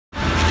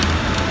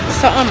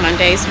So on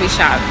Mondays we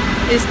shop.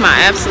 It's my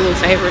absolute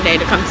favorite day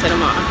to come to the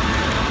mall.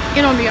 You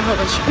don't be a whole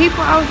bunch of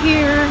people out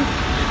here.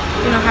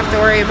 You don't have to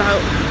worry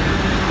about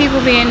people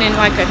being in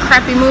like a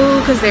crappy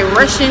mood because they're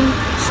rushing.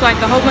 It's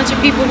like a whole bunch of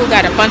people who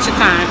got a bunch of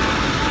time.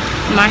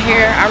 My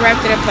hair, I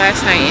wrapped it up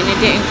last night and it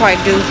didn't quite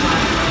do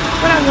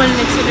what I wanted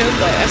it to do,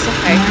 but that's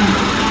okay.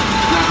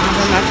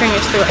 But my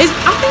fingers still, I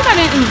think I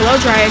didn't blow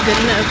dry it good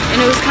enough,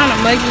 and it was kind of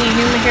muggy and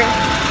humid here,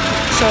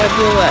 so it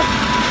blew up.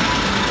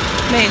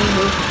 But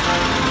anywho,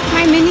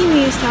 my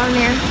mini-me is down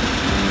there.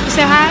 You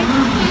say hi?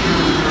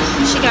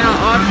 She got on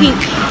all pink.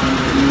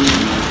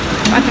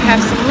 About to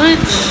have some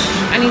lunch.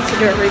 I need to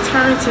do a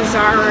return to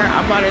Zara.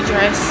 I bought a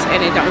dress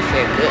and it don't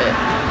fit good.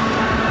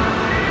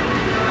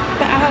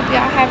 But I hope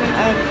y'all having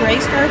a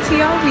great start to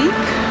y'all week.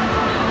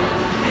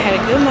 I had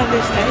a good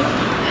Mother's Day.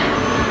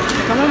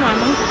 Look at my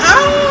mama.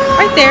 Oh,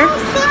 right there.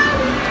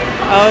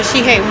 Oh,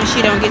 she hates when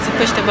she don't get to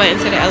push the button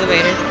to the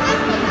elevator.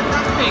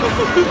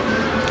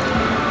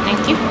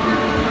 Thank you.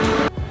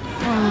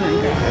 Oh my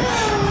gosh.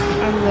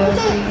 I love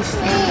these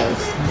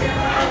sandals.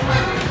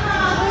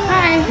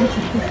 Hi.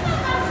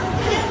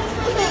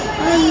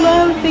 I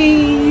love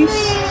these.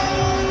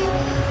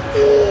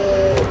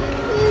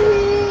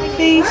 Like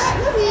these.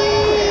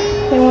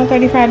 They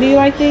 $135. Do you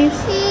like these?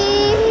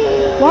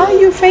 Why are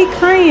you fake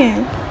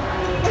crying?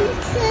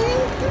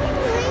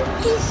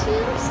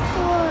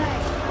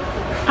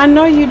 I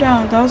know you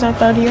don't. Those are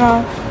 30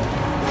 off.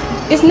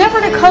 It's never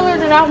the color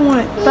that I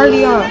want.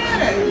 30 off.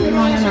 You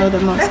want to know the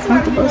most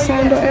comfortable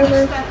sandal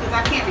ever?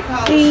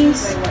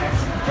 These.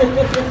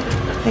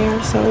 They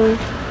are so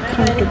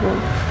comfortable.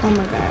 Oh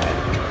my god.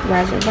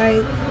 Rider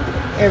bike.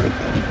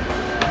 Everything.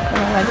 But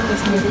I like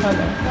this new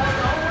color.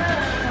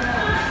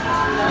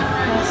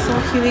 That's so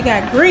cute. We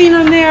got green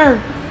on there.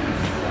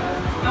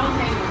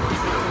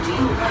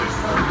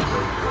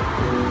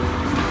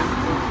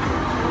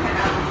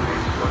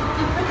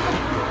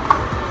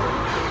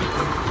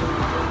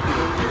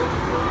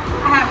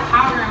 I have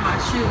powder in my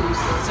shoes,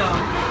 so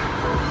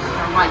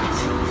they're white.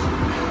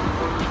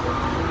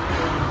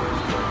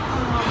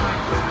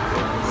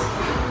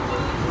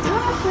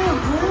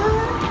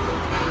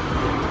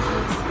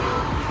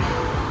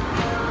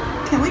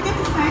 Can we get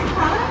the same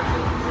color?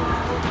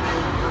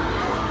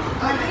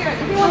 I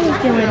was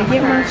getting ready to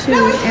get my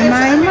shoes, and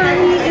my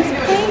mommy is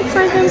paying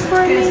for them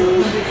for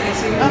me.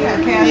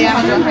 Okay,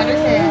 yeah,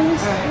 100K.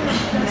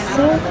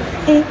 So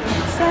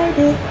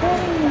excited.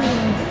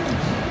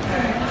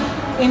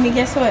 And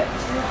guess what?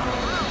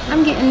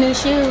 I'm getting new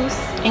shoes.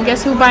 And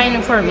guess who buying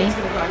them for me?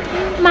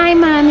 My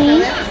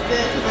mommy.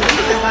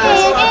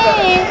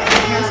 Hey.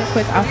 Here's a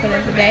quick outfit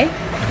of the day.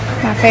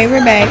 My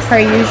favorite bag per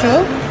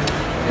usual.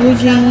 Blue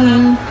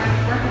jean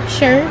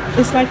shirt.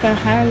 It's like a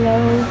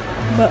high-low,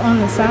 but on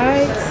the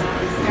sides.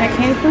 That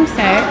came from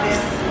Saks.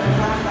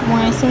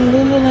 Wearing some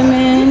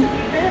Lululemon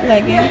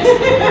leggings.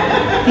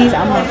 These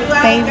are my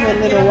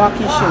favorite little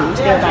walking shoes.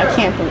 They're by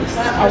Campers.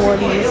 I wore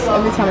these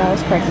every time I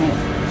was pregnant.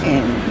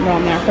 And no,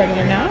 I'm not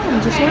pregnant now.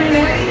 I'm just wearing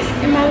it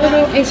in my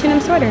little H&M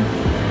sweater.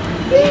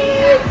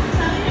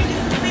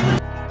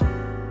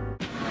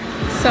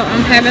 So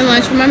I'm having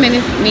lunch with my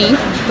mini-me.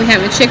 We're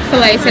having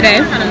Chick-fil-A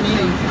today.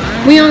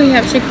 We only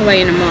have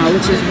Chick-fil-A in the mall,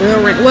 which is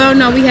real. Well,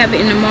 no, we have it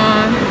in the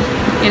mall,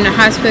 in the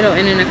hospital,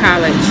 and in the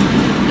college.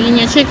 Eating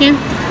your chicken?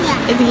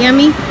 Yeah. Is it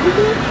yummy? And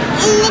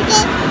look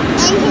at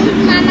his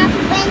mama's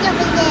friends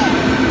over there.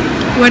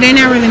 Well, they're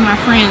not really my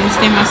friends.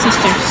 They're my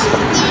sisters.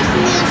 There's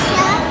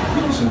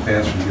Nisha. Some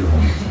pants for you.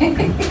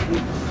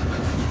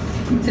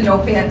 It's a no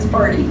pants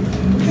party.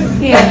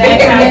 Yeah,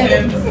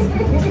 that's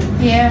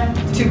yeah.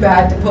 Too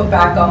bad to put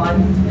back on. I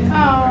can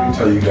Oh.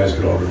 tell you guys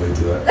could all relate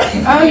to that.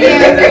 Oh,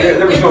 yeah.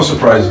 There was no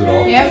surprises at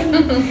all. Yep.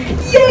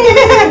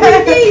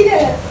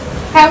 Yeah!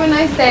 Have a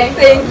nice day.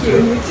 Thank you,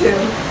 you too.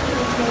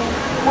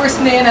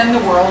 Worst man in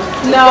the world.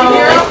 No.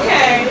 You're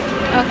okay.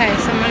 Okay,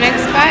 so my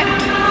next spot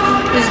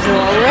is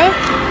Zara.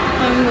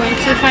 I'm going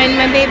to find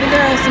my baby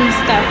girl some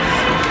stuff.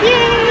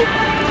 Yay!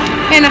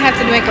 And I have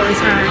to make a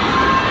return.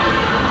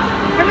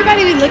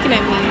 Everybody be looking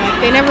at me like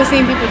they never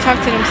seen people talk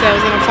to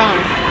themselves on a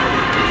phone.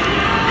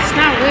 It's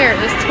not weird.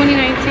 It's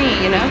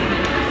 2019, you know?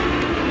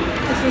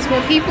 This is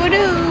what people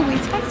do. We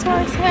talk to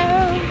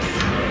ourselves.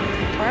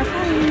 Or our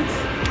phones.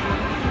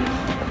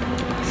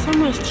 So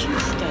much cheap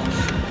stuff.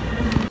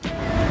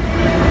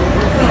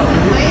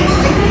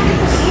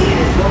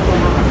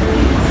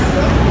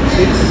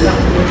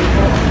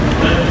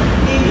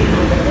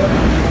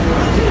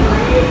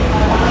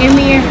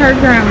 Amy and her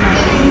grandma.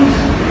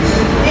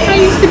 I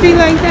used to be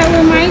like that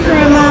with my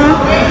grandma.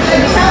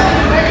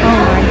 Oh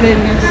my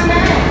goodness.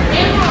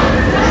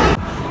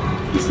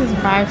 This is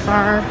by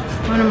far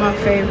one of my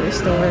favorite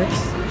stores.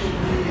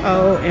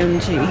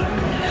 OMG.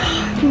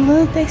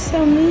 Look, they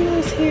sell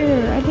needles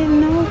here. I didn't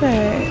know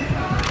that.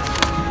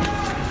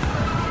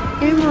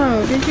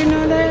 Emerald, did you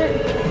know that?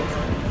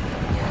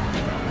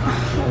 I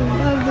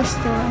love this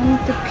store. I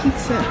want the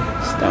pizza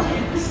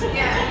stones.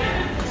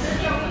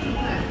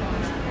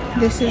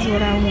 This is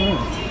what I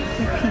want.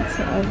 The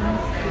pizza oven.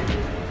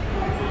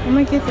 I'm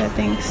gonna get that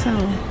thing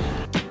soon.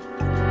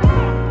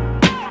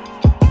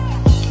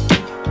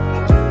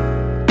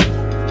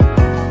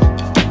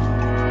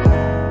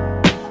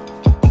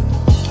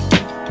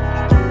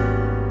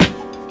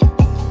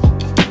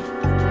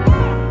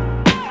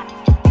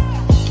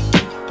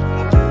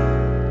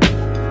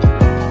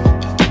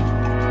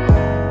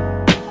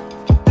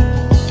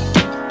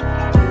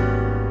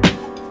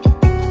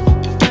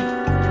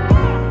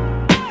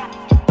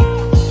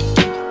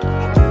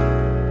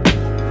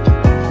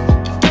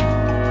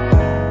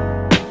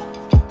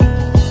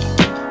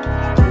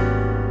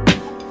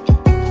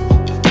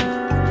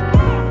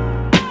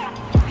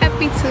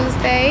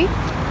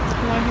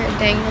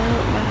 dangling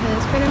with my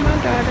husband and my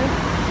daughter.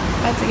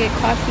 About to get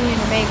coffee and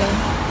a bagel.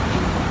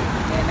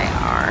 There they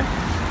are.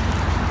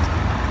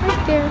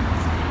 Right there.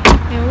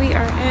 And we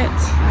are at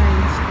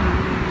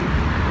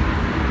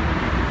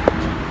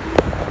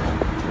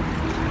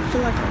I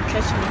feel like I'm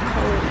catching a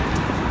cold.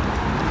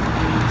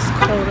 It's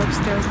cold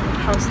upstairs in the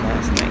house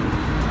last night.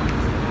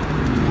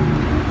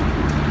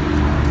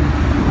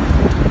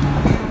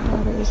 My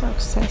daughter is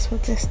obsessed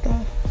with this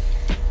stuff.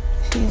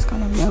 She's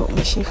gonna melt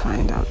when she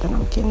finds out that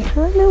I'm getting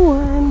her a new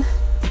one.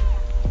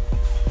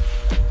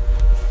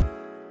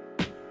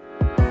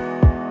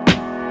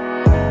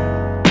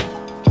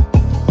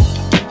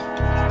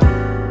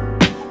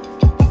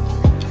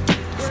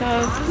 So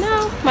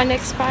now my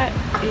next spot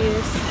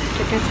is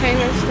the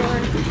Container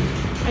Store.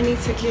 I need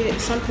to get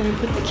something to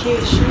put the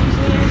kids' shoes in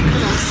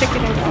because I'm sick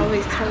of them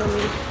always telling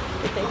me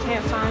that they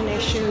can't find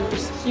their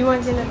shoes. You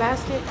want to get in the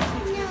basket?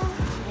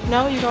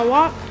 No. No? You gonna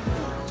walk?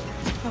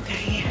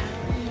 Okay, yeah.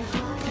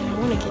 And I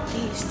want to get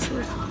these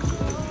too.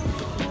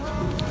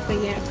 But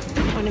yeah,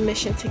 I'm on a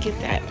mission to get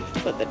that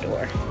for the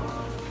door.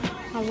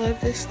 I love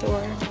this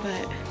store,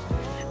 but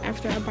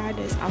after I buy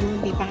this, I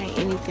won't be buying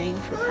anything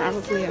for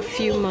probably a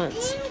few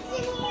months.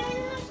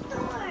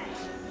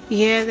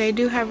 Yeah, they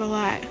do have a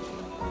lot.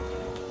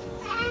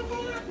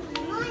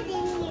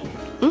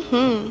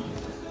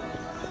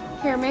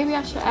 Here, maybe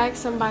I should ask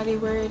somebody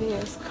where it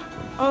is.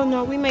 Oh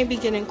no, we may be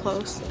getting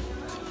close.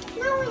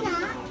 No, we're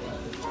not.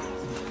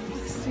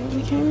 Let's see,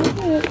 we can read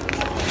it.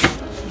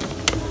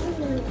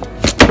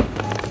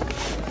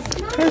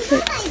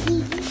 Perfect.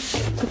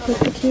 To put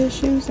the kids'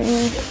 shoes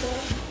in.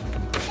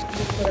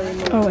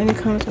 Oh, and it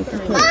comes with the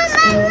hooks.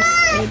 And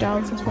it's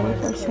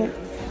 $8.24.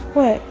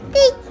 What?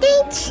 They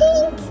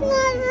changed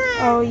colors.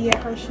 Oh yeah,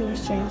 her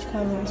shoes change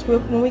colors.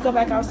 When we go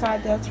back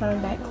outside, they'll turn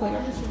back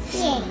clear.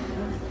 Yeah.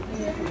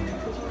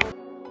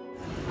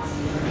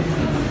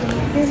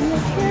 Here's the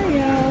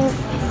carryout.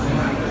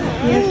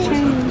 Yes,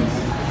 change.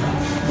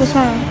 What's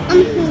wrong?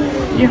 I'm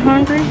hungry. You're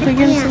hungry? We're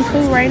getting some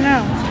food right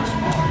now.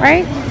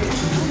 Right?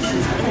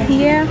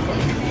 Yeah.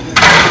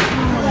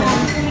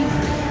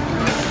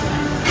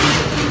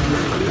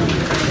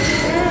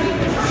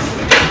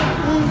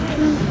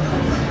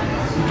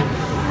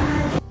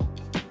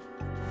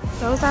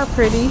 Those are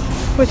pretty.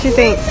 What you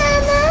think?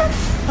 Mama,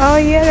 Oh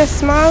yeah, the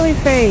smiley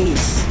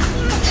face.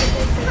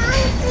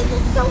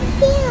 it's so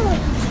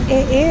cute.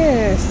 It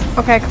is.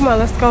 Okay, come on,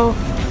 let's go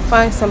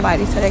find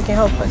somebody so they can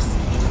help us.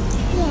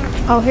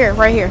 Yeah. Oh, here,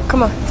 right here.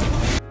 Come on.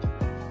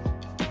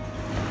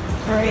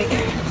 All right.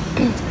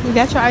 You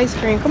got your ice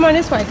cream. Come on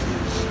this way.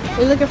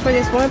 We're looking for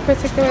this one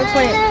particular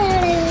plant.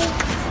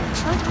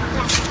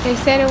 They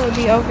said it would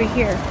be over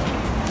here.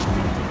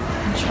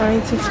 I'm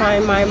trying to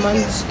find my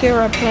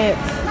Monstera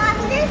plants.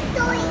 Mom, this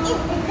story is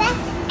the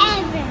best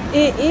ever.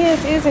 It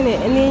is, isn't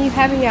it? And then you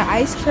having your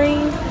ice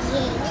cream.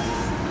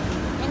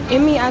 Yes.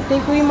 Emmy, I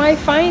think we might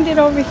find it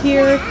over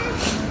here.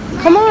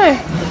 Come on.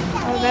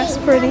 Oh, that's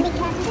pretty.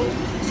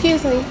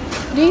 Excuse me.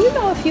 Do you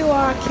know if you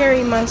all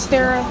carry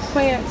Monstera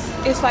plants,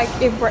 it's like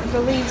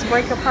the leaves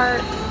break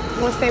apart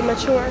once they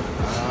mature?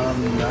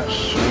 I'm not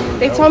sure.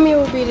 They told me it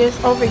would be this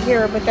over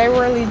here, but they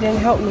really didn't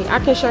help me. I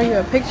can show you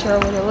a picture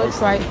of what it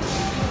looks like.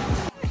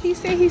 He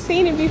said he's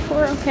seen it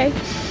before. Okay,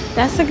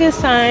 that's a good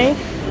sign.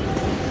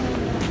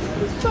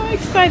 I'm so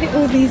excited.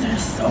 Oh, these are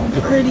so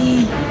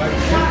pretty.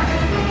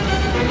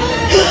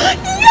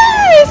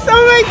 Yes!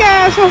 Oh my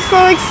gosh, I'm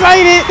so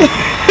excited.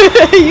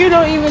 You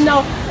don't even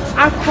know.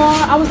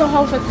 I was on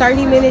hold for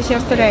 30 minutes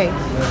yesterday.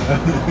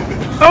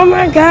 Oh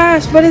my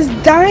gosh, but it's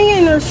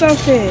dying or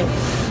something.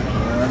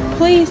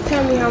 Please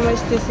tell me how much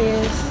this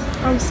is.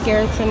 I'm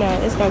scared to know.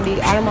 It's gonna be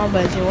out of my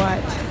budget.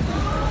 Watch.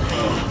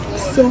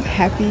 So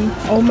happy.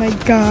 Oh my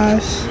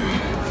gosh.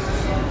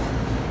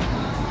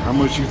 How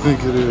much you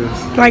think it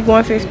is? Like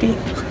 150.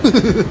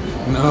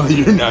 No,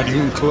 you're not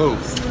even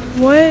close.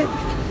 What?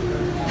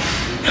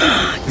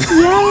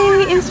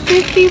 Yay, it's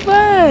 50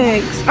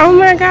 bucks. Oh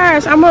my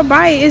gosh, I'm gonna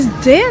buy it. It's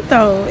dead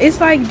though. It's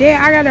like dead.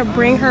 I gotta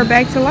bring her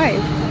back to life.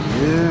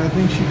 Yeah, I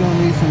think she's gonna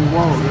need some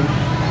water.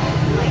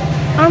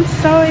 I'm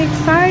so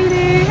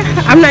excited.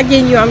 I'm not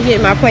getting you, I'm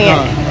getting my plant.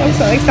 I'm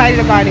so excited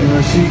about it.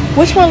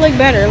 Which one look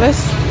better?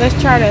 Let's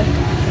try to.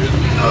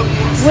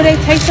 Will they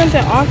take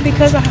something off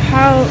because of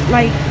how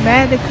like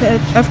bad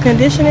of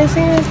condition it's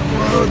in?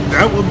 Well,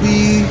 that would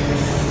be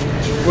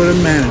for the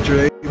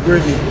manager.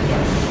 Brittany,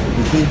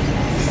 you think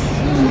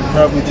you would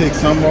probably take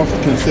some off?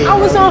 I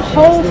was on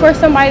hold for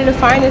somebody to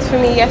find this for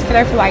me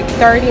yesterday for like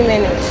 30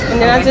 minutes.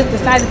 And then I just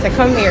decided to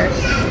come here.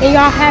 And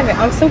y'all have it.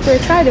 I'm super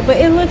excited, but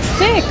it looks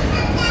sick.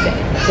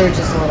 They're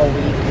just a little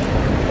weak.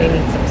 They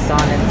need some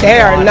sun and some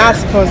They are water. not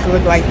supposed to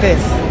look like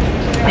this.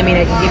 I mean,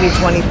 I can give you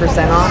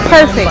 20% off.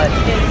 Perfect. But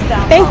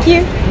Thank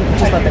you.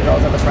 just let the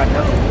girls at the front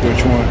know.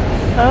 Which one?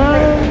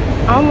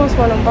 I almost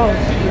want them both.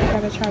 I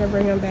gotta try to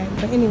bring them back.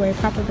 But anyway,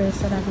 Papa Bear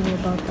said I can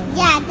get both of them.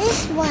 Yeah,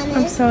 this one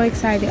I'm is. so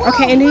excited.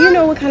 Okay, and do you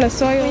know what kind of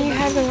soil? When you're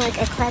having like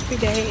a crappy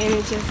day and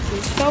it just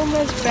gets so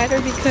much better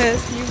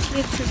because you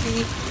get to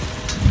be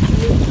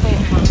new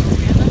plant mom.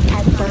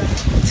 I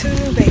birthed 2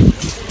 new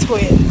babies,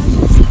 twins.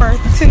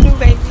 Birthed 2 new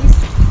babies.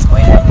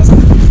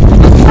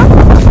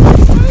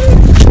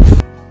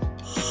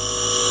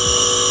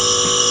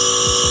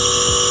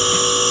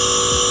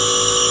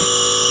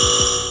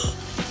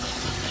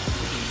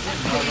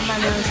 My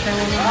nose done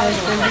with my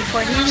husband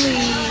before he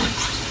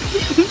leaves.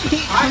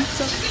 I'm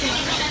so sick.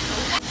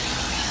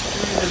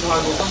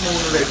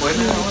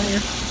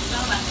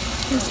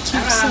 It's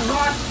cute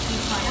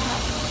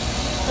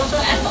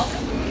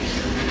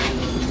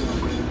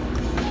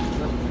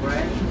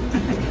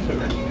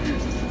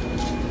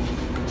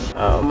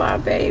Oh, my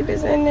babe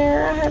is in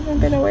there. I haven't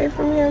been away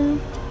from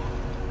him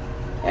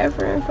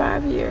ever in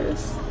 5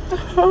 years.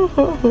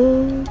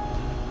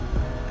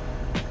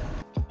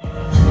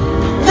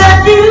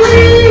 That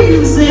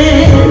believes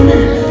in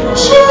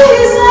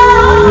Jesus,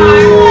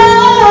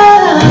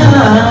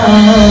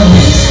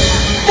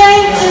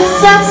 faith that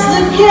sets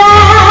the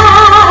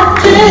captives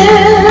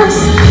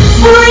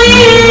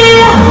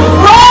free.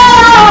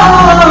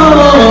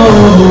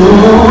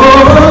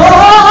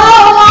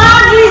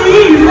 I'm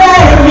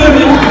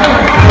ready.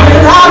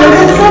 Without it,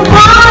 it's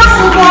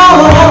impossible.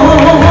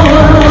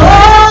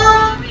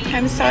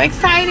 I'm so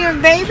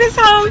excited. Baby's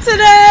home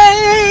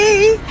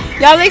today.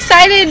 Y'all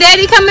excited?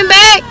 Daddy coming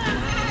back?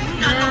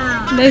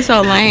 They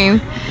so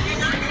lame.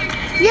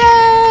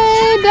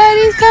 Yay!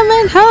 Daddy's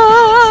coming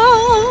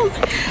home.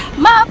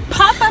 My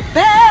Papa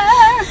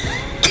Bear.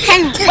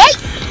 Can't wait.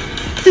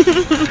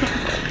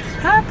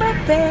 Papa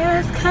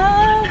Bear's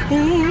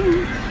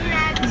coming.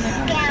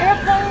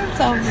 Airplanes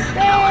over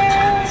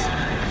there.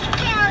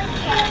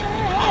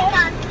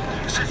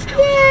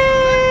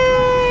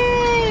 Yay!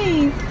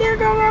 There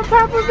go my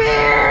Papa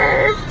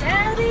Bear.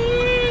 Daddy.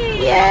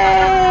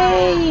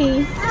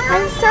 Yay!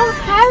 I'm so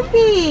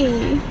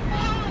happy.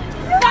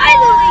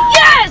 Finally,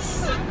 yes!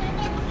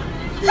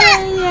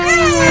 Yay, yay,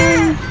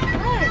 yay.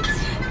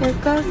 There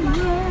goes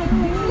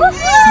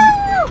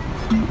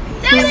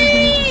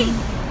Daddy!